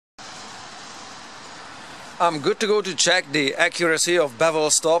I'm good to go to check the accuracy of bevel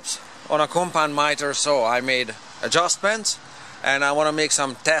stops on a compound miter saw. I made adjustments and I want to make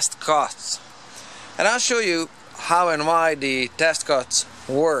some test cuts. And I'll show you how and why the test cuts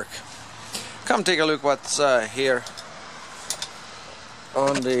work. Come take a look what's here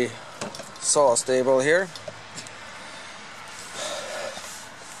on the saw table here.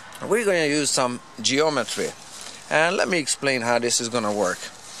 We're going to use some geometry. And let me explain how this is going to work.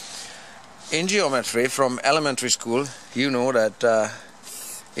 In geometry from elementary school, you know that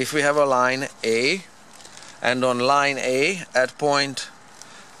if we have a line A, and on line A at point,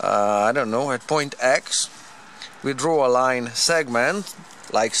 at point X, we draw a line segment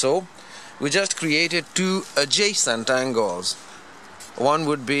like so. We just created two adjacent angles. One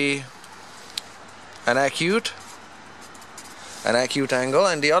would be an acute angle,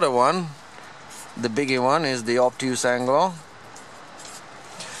 and the other one, the biggie one, is the obtuse angle.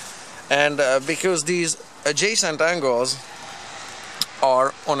 And because these adjacent angles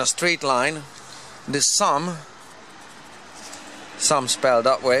are on a straight line, the sum spelled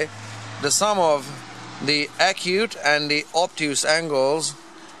that way, the sum of the acute and the obtuse angles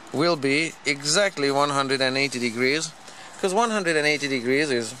will be exactly 180 degrees, because 180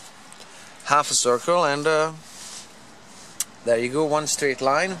 degrees is half a circle, and there you go, one straight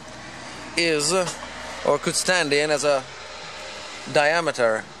line is or could stand in as a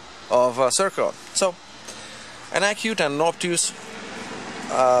diameter of a circle. So an acute and an obtuse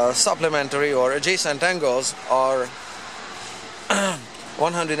supplementary or adjacent angles are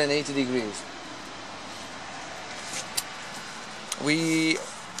 180 degrees. We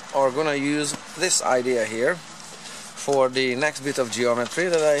are going to use this idea here for the next bit of geometry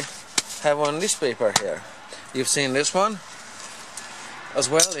that I have on this paper here. You've seen this one as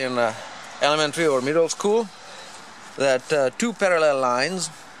well in elementary or middle school, that two parallel lines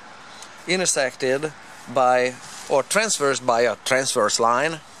intersected by or transversed by a transverse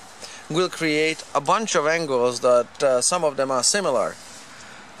line will create a bunch of angles that some of them are similar.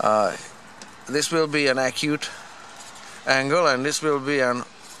 This will be an acute angle, and this will be an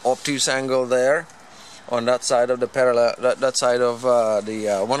obtuse angle there on that side of the parallel, that side of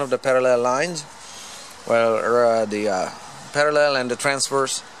the one of the parallel lines where the parallel and the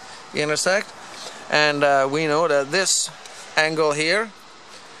transverse intersect. And we know that this angle here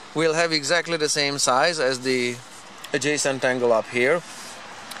will have exactly the same size as the adjacent angle up here,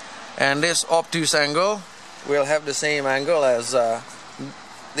 and this obtuse angle will have the same angle as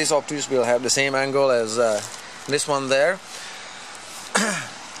this obtuse will have the same angle as this one there.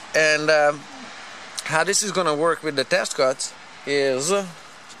 And how this is going to work with the test cuts is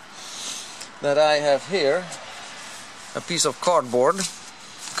that I have here a piece of cardboard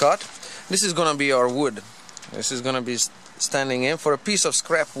cut. This is going to be our wood. This is going to be standing in for a piece of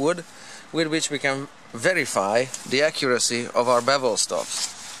scrap wood with which we can verify the accuracy of our bevel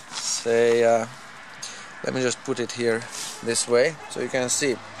stops. Say, let me just put it here this way so you can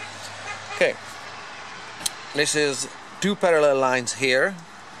see. Okay, this is two parallel lines here,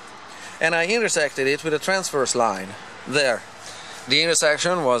 and I intersected it with a transverse line there. The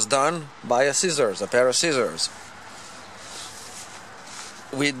intersection was done by a pair of scissors.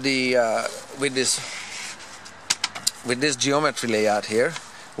 With the with this geometry layout here,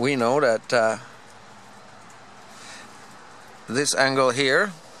 we know that this angle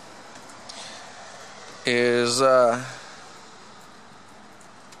here is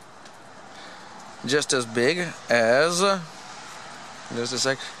just as big as just a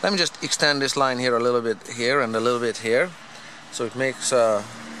sec. Let me just extend this line here a little bit here and a little bit here, so it makes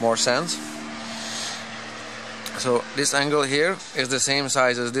more sense. So this angle here is the same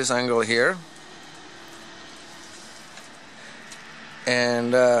size as this angle here,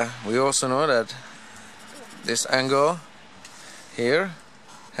 and we also know that this angle here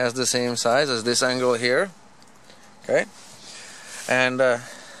has the same size as this angle here. Okay, and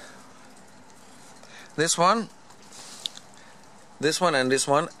this one and this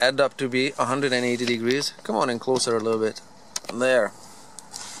one add up to be 180 degrees. Come on in closer a little bit. There.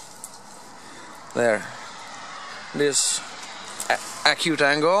 This acute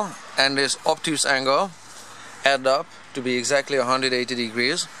angle and this obtuse angle add up to be exactly 180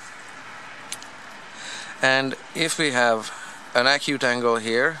 degrees. And if we have an acute angle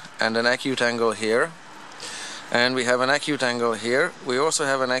here and an acute angle here, and we have an acute angle here, we also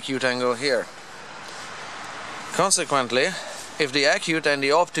have an acute angle here. Consequently, if the acute and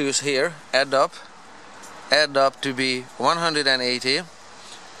the obtuse here add up to be 180,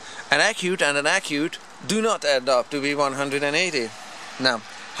 an acute and an acute do not add up to be 180. Now,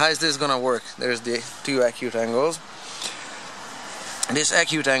 how is this gonna work? There's the two acute angles. This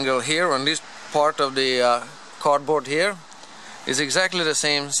acute angle here on this part of the cardboard here is exactly the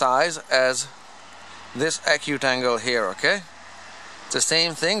same size as this acute angle here, okay? It's the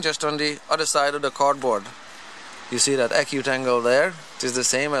same thing, just on the other side of the cardboard. You see that acute angle there? It is the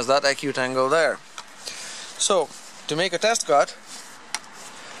same as that acute angle there. So, to make a test cut,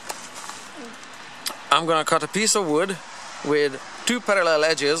 I'm gonna cut a piece of wood with 2 parallel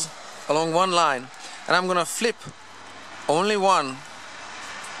edges along one line, and I'm gonna flip only one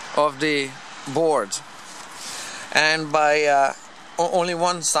of the boards, and by only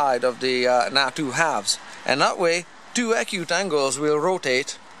one side of the now 2 halves, and that way 2 acute angles will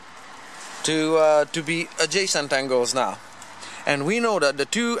rotate to be adjacent angles now. And we know that the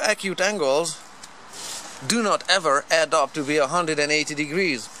 2 acute angles do not ever add up to be 180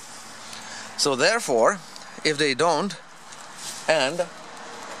 degrees. So therefore, if they don't add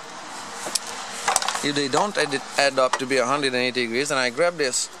up to be 180 degrees, and I grab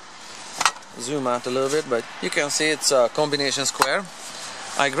this, zoom out a little bit, but you can see it's a combination square.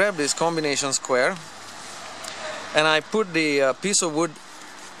 I grab this combination square and I put the piece of wood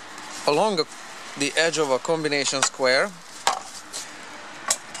along the edge of a combination square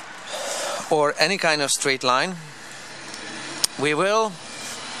or any kind of straight line. We will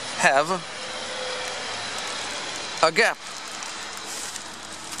have a gap.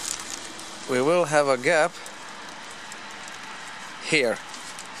 We will have a gap here.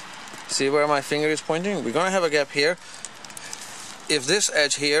 See where my finger is pointing? We're gonna have a gap here. If this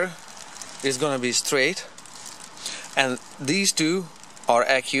edge here is gonna be straight and these 2 are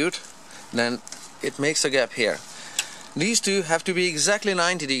acute, then it makes a gap here. These 2 have to be exactly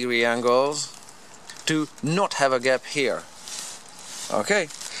 90-degree angles to not have a gap here. Okay,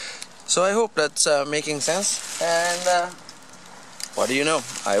 so I hope that's making sense. And what do you know?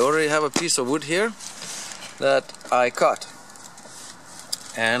 I already have a piece of wood here that I cut,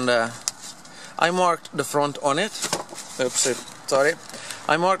 and I marked the front on it. Oops, sorry.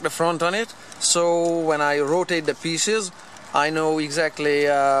 I marked the front on it, so when I rotate the pieces, I know exactly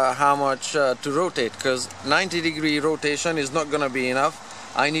how much to rotate, because 90-degree rotation is not gonna be enough.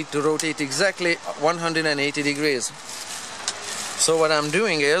 I need to rotate exactly 180 degrees. So what I'm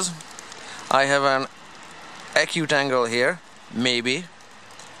doing is, I have an acute angle here, maybe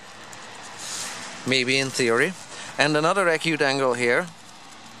in theory, and another acute angle here,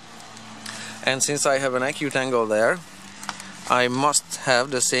 and since I have an acute angle there, I must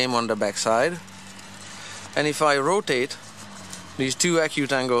have the same on the back side. And if I rotate these 2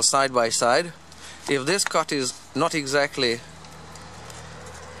 acute angles side by side, if this cut is not exactly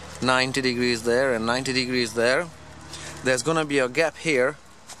 90 degrees there and 90 degrees there, there's gonna be a gap here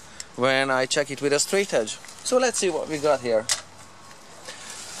when I check it with a straight edge. So let's see what we got here.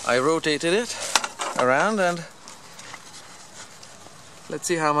 I rotated it around and let's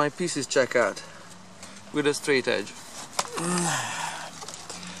see how my pieces check out with a straight edge.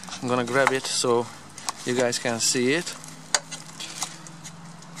 I'm gonna grab it so you guys can see it.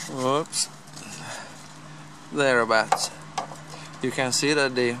 Whoops. Thereabouts. You can see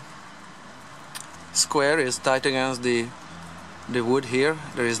that the square is tight against the wood here.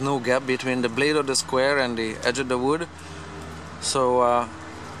 There is no gap between the blade of the square and the edge of the wood. So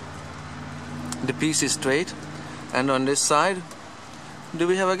the piece is straight. And on this side, do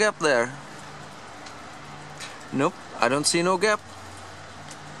we have a gap there? Nope, I don't see no gap.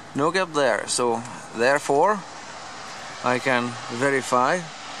 No gap there. So therefore, I can verify.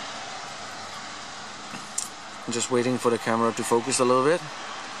 I'm just waiting for the camera to focus a little bit.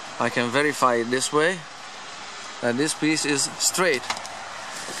 I can verify it this way, that this piece is straight.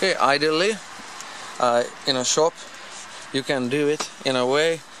 Okay, ideally, in a shop, you can do it in a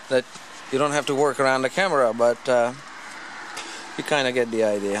way that you don't have to work around the camera, but you kind of get the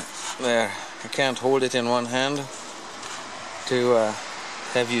idea. There, I can't hold it in one hand to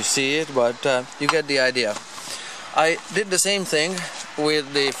have you see it, but you get the idea. I did the same thing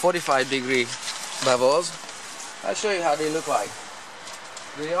with the 45-degree bevels. I'll show you how they look like.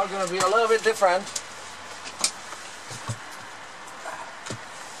 They are going to be a little bit different.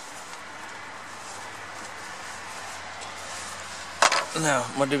 Now,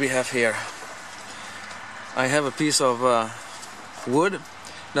 what do we have here? I have a piece of wood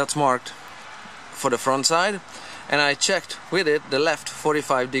that's marked for the front side, and I checked with it the left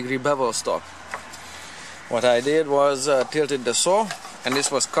 45-degree bevel stop. What I did was tilted the saw, and this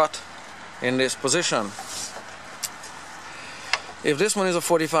was cut in this position. If this one is a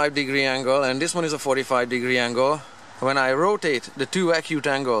 45-degree angle and this one is a 45-degree angle, when I rotate the 2 acute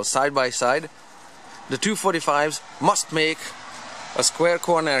angles side by side, the 2 45s must make a square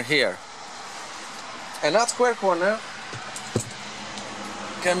corner here. And that square corner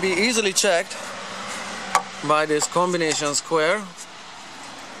can be easily checked by this combination square,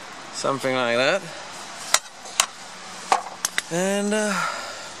 something like that. And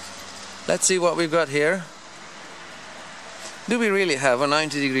let's see what we've got here. Do we really have a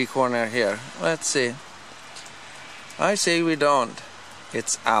 90-degree corner here? Let's see. I say we don't.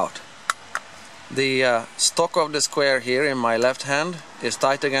 It's out. The stock of the square here in my left hand is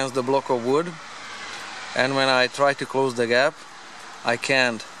tight against the block of wood, and when I try to close the gap, I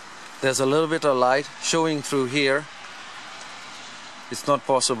can't. There's a little bit of light showing through here. It's not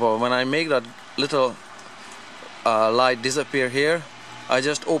possible. When I make that little light disappear here, I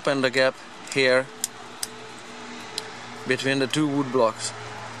just open the gap here between the two wood blocks.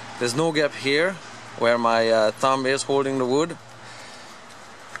 There's no gap here where my thumb is holding the wood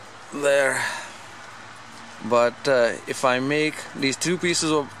there. But if I make these two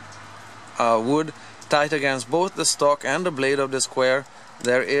pieces of wood tight against both the stock and the blade of the square,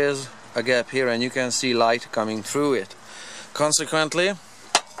 there is a gap here, and you can see light coming through it. Consequently,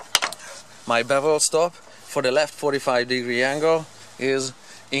 my bevel stop for the left 45-degree angle is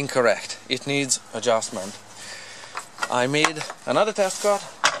incorrect. It needs adjustment. I made another test cut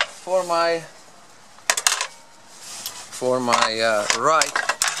for my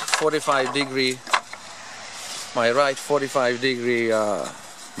right 45-degree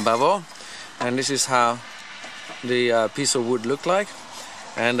bevel, and this is how the piece of wood looked like.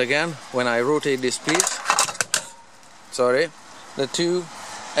 And again, when I rotate this piece, the two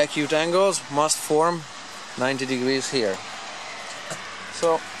acute angles must form 90 degrees here.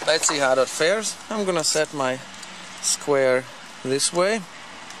 So let's see how that fares. I'm gonna set my square this way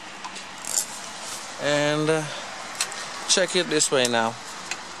and check it this way now.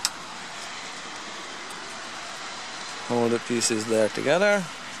 All the pieces there together,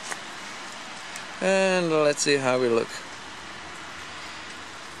 and let's see how we look.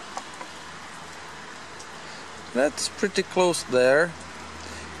 That's pretty close there.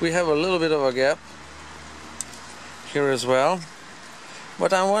 We have a little bit of a gap here as well,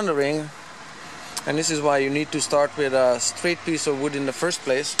 but I'm wondering, and this is why you need to start with a straight piece of wood in the first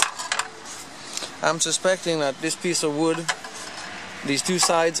place. I'm suspecting that this piece of wood, these two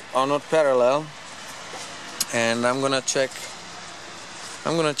sides are not parallel, and I'm gonna check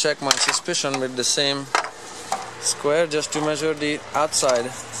my suspicion with the same square just to measure the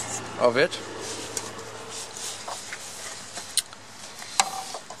outside of it,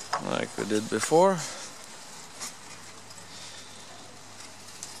 like we did before.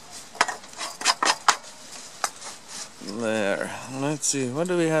 There, let's see, what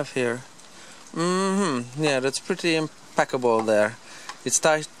do we have here? Yeah, that's pretty impeccable there. It's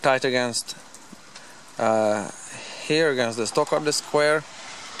tight against here, against the stock of the square,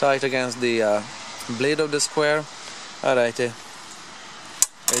 tight against the blade of the square. Alright,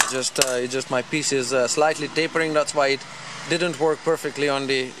 it's just my piece is slightly tapering. That's why it didn't work perfectly on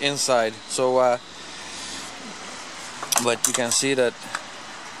the inside. So, but you can see that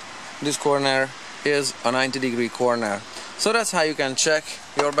this corner is a 90-degree corner. So that's how you can check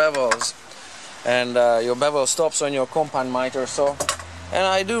your bevels and your bevel stops on your compound miter saw. And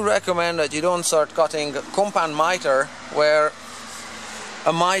I do recommend that you don't start cutting compound miter where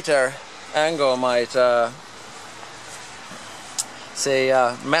a miter angle might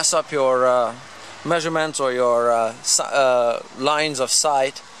mess up your measurements or your lines of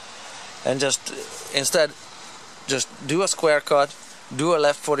sight, and instead just do a square cut, do a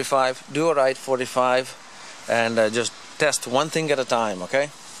left 45, do a right 45, and just test one thing at a time, okay?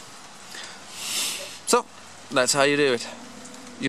 So that's how you do it.